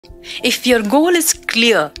If your goal is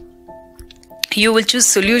clear, you will choose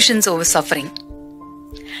solutions over suffering.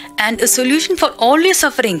 And a solution for all your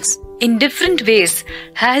sufferings in different ways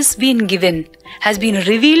has been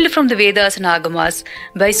revealed from the Vedas and Agamas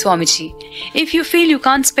by Swamiji. If you feel you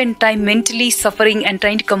can't spend time mentally suffering and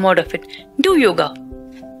trying to come out of it, do yoga.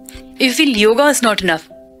 If you feel yoga is not enough,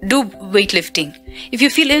 do weightlifting. If you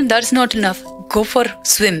feel that's not enough, go for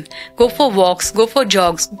swim, go for walks, go for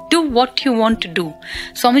jogs, do what you want to do.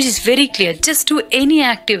 Swamiji is very clear. Just do any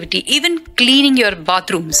activity, even cleaning your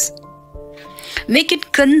bathrooms. Make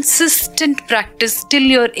it consistent practice till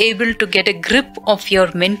you're able to get a grip of your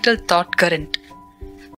mental thought current.